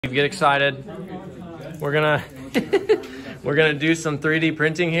Get excited. We're gonna we're gonna do some 3D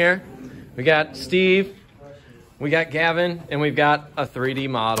printing here. We got Steve, we got Gavin, and we've got a 3D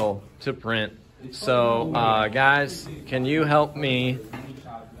model to print. So guys, can you help me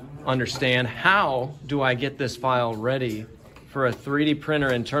understand how do I get this file ready for a 3D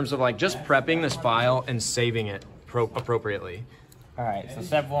printer in terms of like just prepping this file and saving it appropriately? All right, so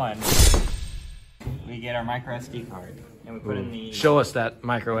step one, we get our micro SD card and we put in the... Show us that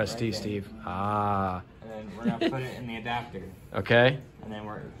micro SD, Steve. And then we're gonna put it in the adapter. Okay. And then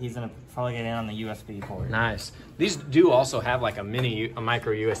he's gonna plug it in on the USB port. Nice. These do also have like a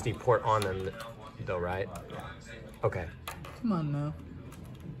micro USB port on them though, right? Yeah. Okay. Come on now.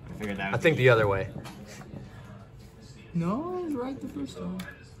 I figured that I think the other way. No, I was right the first time.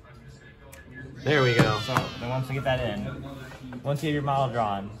 There we go. So then once we get that in, once you have your model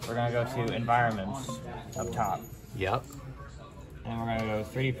drawn, we're gonna go to environments up top. Yep. And we're gonna go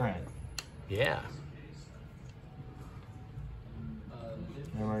 3D print. Yeah.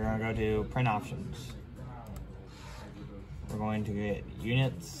 And we're gonna go to print options. We're going to get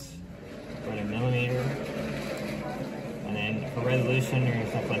units, go to millimeter, and then for resolution, you're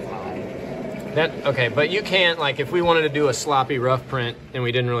gonna click high. Okay, but you can't, like, if we wanted to do a sloppy rough print and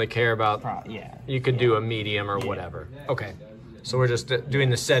we didn't really care about, you could do a medium or whatever. Okay, so we're just doing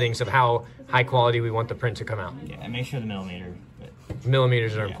the settings of how high quality we want the print to come out. Yeah, and make sure the millimeter.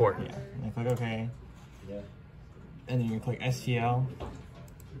 Millimeters are important. Yeah, and then click OK. And then you click STL.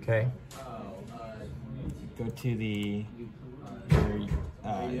 Okay. Go to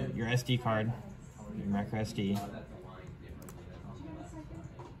your SD card, your micro SD.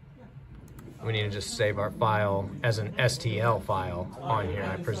 We need to just save our file as an STL file on here,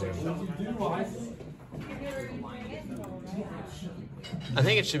 I presume. I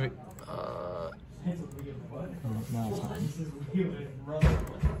think it should be... no, it's fine.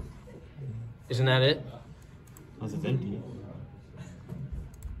 Isn't that it? Was it empty?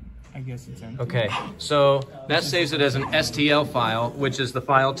 I guess it's empty. Okay, so that saves it as an STL file, which is the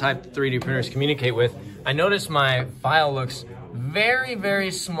file type that 3D printers communicate with. I notice my file looks very,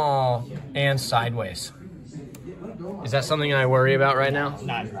 very small and sideways. Is that something I worry about right now?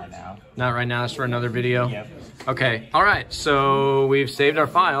 Not right now. Not right now, that's for another video? Yep. Okay, all right, so we've saved our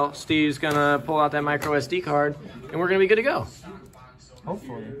file. Steve's gonna pull out that micro SD card and we're gonna be good to go.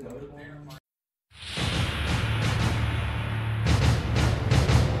 Hopefully.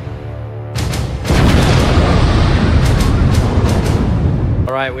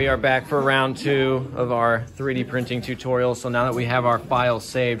 All right, we are back for round 2 of our 3D printing tutorial. So now that we have our file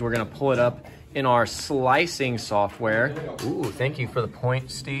saved, we're gonna pull it up in our slicing software. Ooh, thank you for the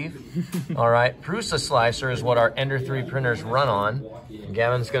point, Steve. All right, Prusa Slicer is what our Ender3 printers run on.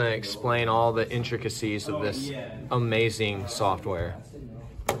 Gavin's gonna explain all the intricacies of this amazing software.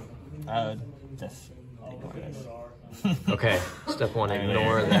 Just ignore this. Okay, step 1,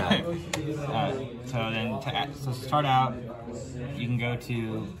 ignore that. So to start out, you can go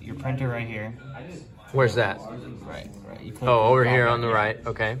to your printer right here. Where's that? Right. You click over here on the right,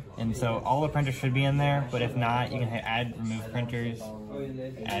 okay. And so all the printers should be in there, but if not, you can hit add, remove printers,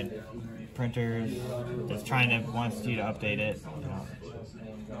 add printers. Just wants you to update it.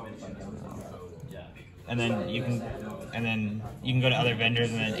 And then you can go to other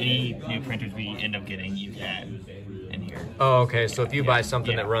vendors, and then any new printers we end up getting, you can add in here. Oh, okay. So if you buy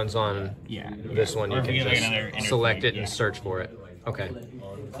something that runs on this one, or you can just like select it and search for it. Okay.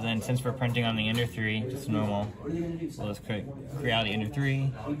 So then, since we're printing on the Ender3, just normal, we'll just create the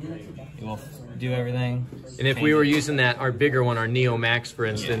Ender3. It will do everything. And if we were using our bigger one, our Neo Max, for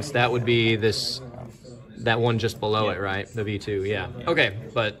instance, that would be that one just below it, right? The V2, yeah. Okay,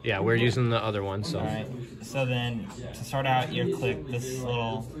 but yeah, we're using the other one, so. All right. So then, to start out, you click this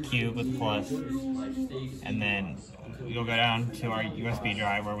little cube with plus, and then you'll go down to our USB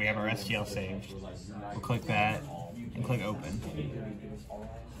drive where we have our STL saved. We'll click that and click open. All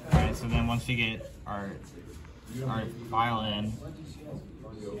right. So then, once we get our file in,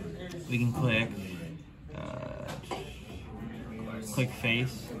 we can click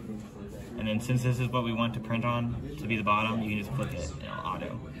face. And then since this is what we want to print on to be the bottom, you can just click it,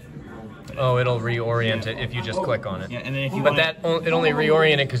 auto. Oh, it'll reorient it if you just click on it. Yeah, and then if you it only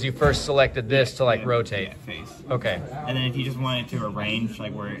reoriented because you first selected this to like rotate. Yeah, face. Okay. And then if you just want it to arrange,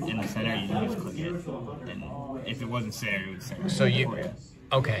 like where it's in the center, you can just click it. And if it wasn't centered, it would center. So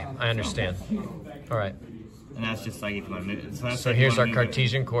okay, I understand. All right. And that's just like if you want to move it. So here's our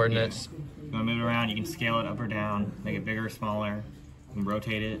Cartesian coordinates. Yeah. You want to move it around, you can scale it up or down, make it bigger or smaller, you can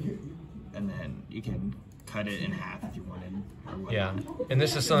rotate it, and then you can cut it in half if you wanted. Yeah, and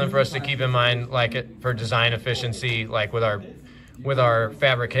this is something for us to keep in mind, like for design efficiency, like with our with our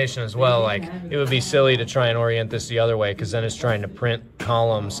fabrication as well, like it would be silly to try and orient this the other way, because then it's trying to print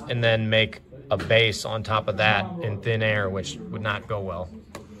columns and then make a base on top of that in thin air, which would not go well.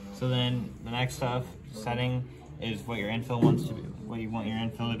 So then the next setting is what your infill wants to be, what you want your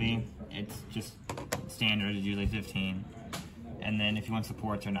infill to be. It's just standard, it's usually 15. And then if you want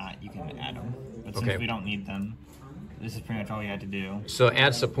supports or not, you can add them. But since we don't need them, this is pretty much all you had to do. So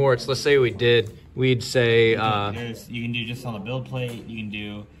add supports, let's say we'd say... you can do just on the build plate, you can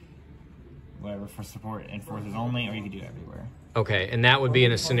do whatever for support and forces only, or you can do everywhere. Okay, and that would be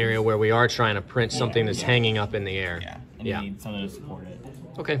in a scenario where we are trying to print something that's hanging up in the air. Yeah, and you need something to support it.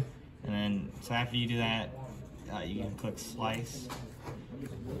 Okay. And then, so after you do that, you can click slice.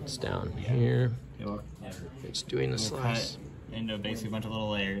 It's down here. It's doing the slice. Cut into basically a bunch of little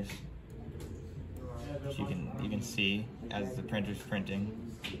layers. Which you can see as the printer's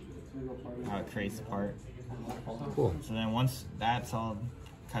printing how it creates the part. Cool. So then once that's all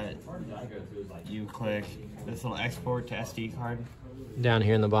cut, you click this little export to SD card. Down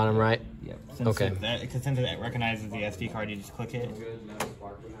here in the bottom right? Yep. Since it recognizes the SD card, you just click it.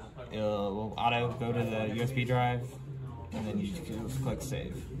 It will auto go to the USB drive, and then you just click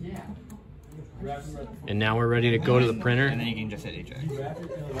save. And now we're ready to go to the printer. And then you can just hit eject.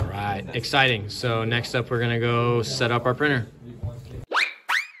 All right, exciting. So next up, we're gonna go set up our printer.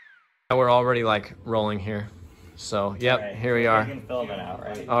 We're already like rolling here. So, yep, here we are. You can filament out,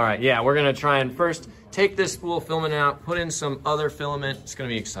 right? All right, yeah, we're gonna try and first take this spool filament out, put in some other filament. It's gonna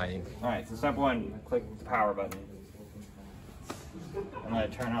be exciting. All right, so step one, click the power button. I'm gonna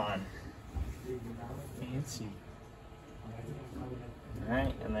turn on. Fancy. All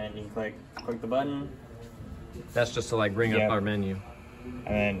right, and then you can click the button. That's just to like bring up our menu.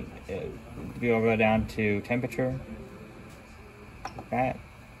 And then you'll go down to temperature. Like that.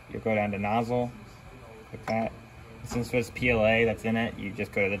 You'll go down to nozzle. Like that. Since there's PLA that's in it, you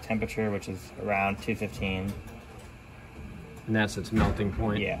just go to the temperature, which is around 215. And that's its melting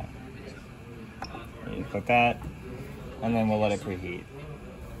point. Yeah. And you click that, and then we'll let it preheat.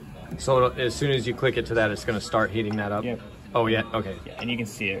 So as soon as you click it to that, it's going to start heating that up? Yep. Oh, yeah, okay. Yeah, and you can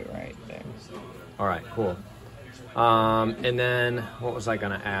see it right there. All right, cool. And then what was I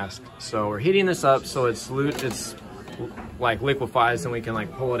going to ask? So we're heating this up so it's like liquefies, and we can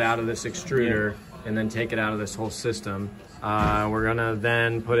like pull it out of this extruder and then take it out of this whole system. We're going to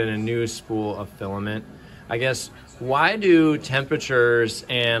then put in a new spool of filament. I guess, why do temperatures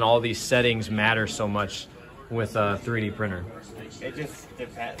and all these settings matter so much with a 3D printer? It just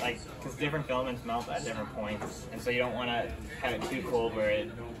depends, like, because different filaments melt at different points, and so you don't want to have it too cold where it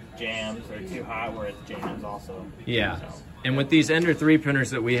jams, or too hot where it jams also. Yeah, and with these Ender3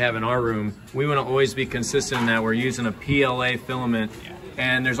 printers that we have in our room, we want to always be consistent in that we're using a PLA filament,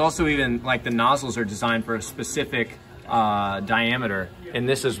 and there's also even, like, the nozzles are designed for a specific diameter, and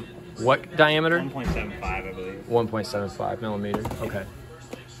this is what diameter? 1.75, I believe. 1.75 millimeter, okay.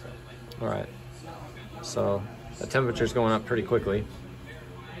 All right, so the temperature's going up pretty quickly.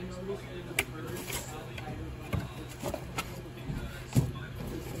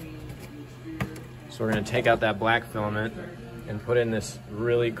 So we're gonna take out that black filament and put in this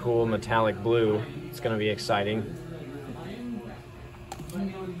really cool metallic blue. It's gonna be exciting.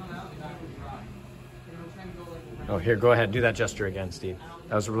 Oh, here, go ahead, do that gesture again, Steve.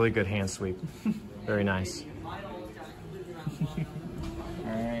 That was a really good hand sweep. Very nice.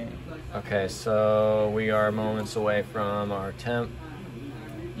 Okay, so we are moments away from our temp.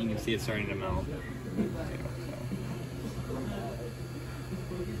 You can see it starting to melt.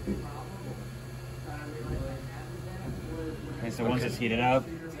 Okay, so once it's heated up,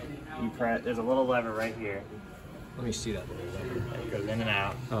 you press, there's a little lever right here. Let me see that little lever. It goes in and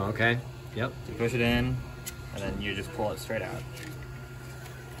out. Oh, okay. Yep. You push it in, and then you just pull it straight out.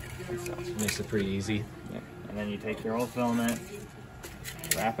 So, makes it pretty easy. Yep. And then you take your old filament,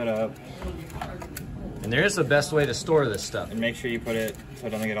 wrap it up. And there's the best way to store this stuff. And make sure you put it so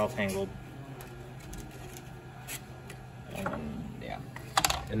it doesn't get all tangled. And then, yeah.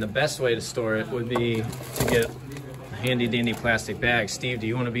 And the best way to store it would be to get a handy dandy plastic bag. Steve, do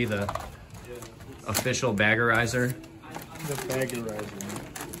you want to be the official baggerizer? The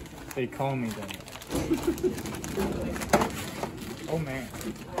baggerizer. They call me that. Oh man.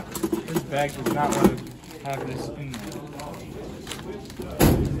 This bag does not want to have this in there.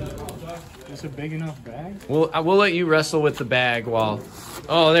 Is it a big enough bag? We'll let you wrestle with the bag while...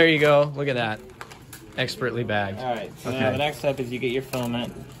 Oh, there you go. Look at that. Expertly bagged. All right, so now the next step is you get your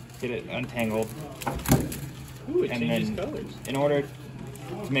filament, get it untangled. Ooh, it and changes then colors. In order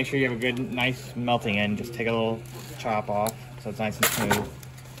to make sure you have a good, nice melting end, just take a little chop off so it's nice and smooth.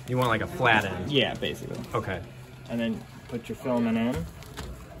 You want like a flat end? Yeah, basically. Okay. And then put your filament in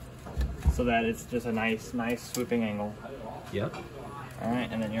so that it's just a nice swooping angle. Yep. All right,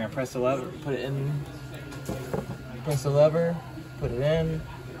 and then you're gonna press the lever, put it in. Press the lever, put it in,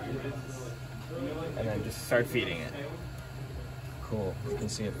 and then just start feeding it. Cool. You can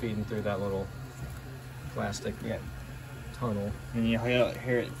see it feeding through that little plastic tunnel. And you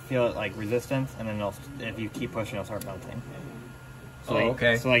feel it like resistance, and then if you keep pushing, it'll start melting. So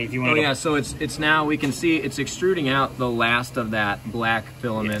okay. So like if you want to. Oh yeah. So it's now we can see it's extruding out the last of that black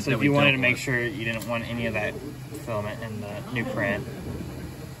filament. Yeah, so if you wanted to make sure you didn't want any of that filament in the new print,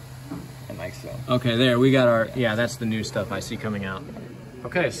 and like so. Okay, there we got our that's the new stuff I see coming out.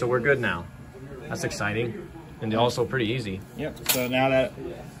 Okay, so we're good now. That's exciting, and also pretty easy. Yep. So now that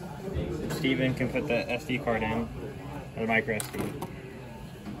Steven can put the SD card in, or the micro SD.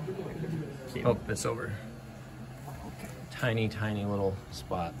 Oh, it's over. Tiny little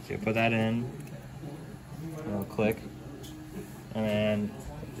spot. So you put that in, and we'll click, and then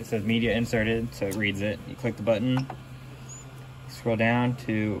it says media inserted, so it reads it. You click the button, scroll down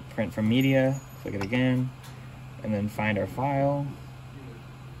to print from media, click it again, and then find our file,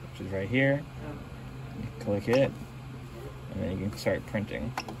 which is right here. You click it, and then you can start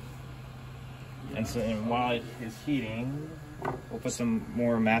printing. And so while it is heating, we'll put some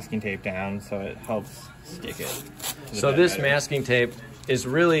more masking tape down so it helps stick it. So this masking tape is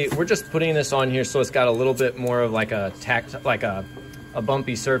really, we're just putting this on here so it's got a little bit more of like a a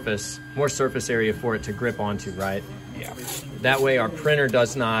bumpy surface, more surface area for it to grip onto, right? Yeah. That way our printer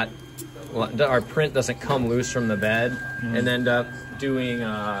does not, our print doesn't come loose from the bed and end up doing,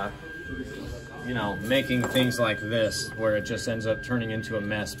 you know, making things like this where it just ends up turning into a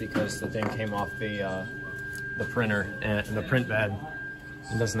mess because the thing came off the printer and the print bed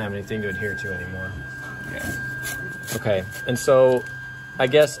and doesn't have anything to adhere to anymore. Yeah. Okay, and so I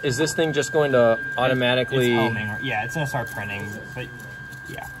guess, is this thing just going to automatically... It's homing. Yeah, it's going to start printing, but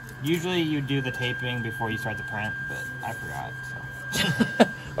yeah. Usually you do the taping before you start the print, but I forgot, so.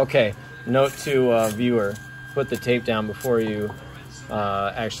 Okay, note to viewer, put the tape down before you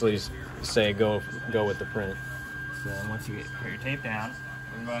actually say go with the print. So then once you put your tape down,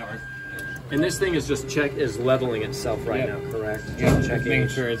 and this thing is just leveling itself right now, correct? Yeah, checking, making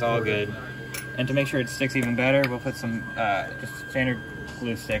sure it's all good. And to make sure it sticks even better, we'll put some just standard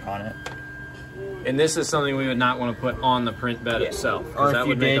glue stick on it. And this is something we would not want to put on the print bed itself, because that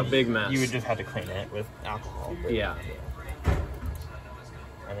would make a big mess. You would just have to clean it with alcohol. Yeah.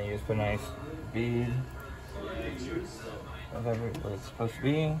 And then you just put a nice bead, whatever what it's supposed to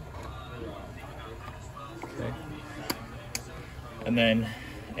be. Okay. And then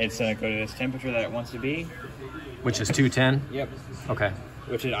it's gonna go to this temperature that it wants to be. Which is 210? Yep. Okay.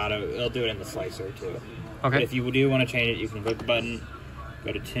 Which it'll do it in the slicer too. Okay. But if you do want to change it, you can click the button,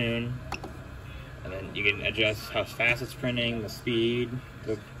 go to tune, and then you can adjust how fast it's printing, the speed,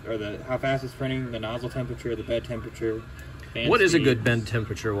 how fast it's printing, the nozzle temperature, the bed temperature. What is a good bed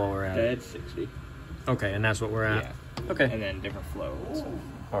temperature while we're at it? Bed 60. Okay, and that's what we're at? Yeah. Okay. And then different flow. So.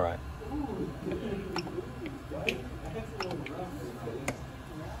 All right.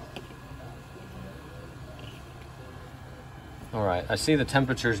 All right, I see the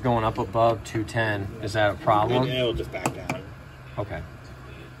temperature's going up above 210. Is that a problem? It'll just back down. Okay.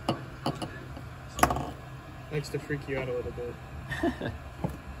 Likes to freak you out a little bit.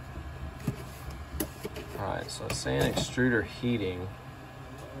 All right, so it's saying extruder heating.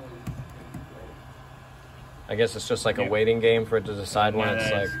 I guess it's just like a waiting game for it to decide when it's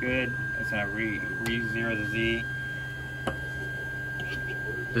like... It's good. It's gonna re-zero the Z.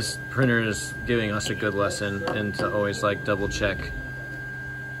 This printer is giving us a good lesson and to always like double check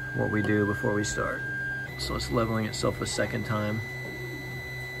what we do before we start. So it's leveling itself a second time.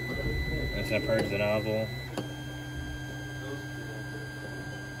 That's gonna purge the nozzle.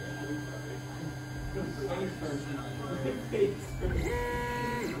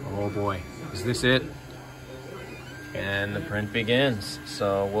 Oh boy, is this it? And the print begins.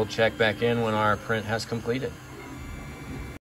 So we'll check back in when our print has completed.